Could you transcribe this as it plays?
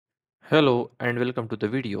Hello and welcome to the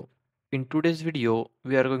video. In today's video,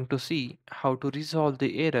 we are going to see how to resolve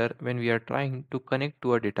the error when we are trying to connect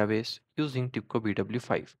to a database using TIBCO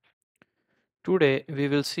BW5. Today, we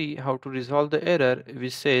will see how to resolve the error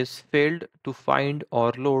which says failed to find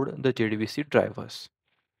or load the JDBC drivers.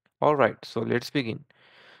 Alright, so let's begin.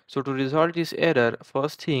 So to resolve this error,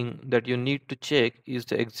 first thing that you need to check is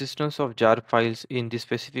the existence of jar files in the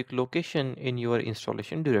specific location in your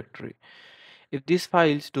installation directory. If these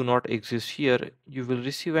files do not exist here, you will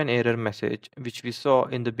receive an error message which we saw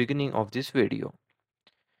in the beginning of this video.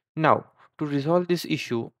 Now, to resolve this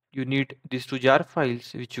issue, you need these two jar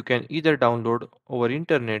files which you can either download over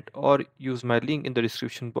internet or use my link in the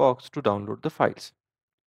description box to download the files.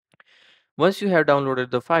 Once you have downloaded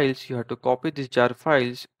the files, you have to copy these jar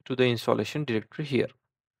files to the installation directory here.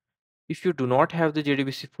 If you do not have the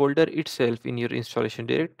JDBC folder itself in your installation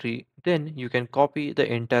directory, then you can copy the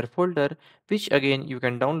entire folder, which again you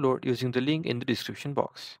can download using the link in the description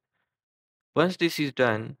box. Once this is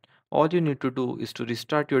done, all you need to do is to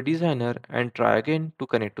restart your designer and try again to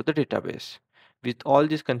connect to the database. With all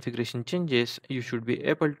these configuration changes, you should be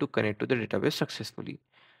able to connect to the database successfully.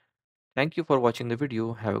 Thank you for watching the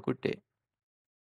video. Have a good day.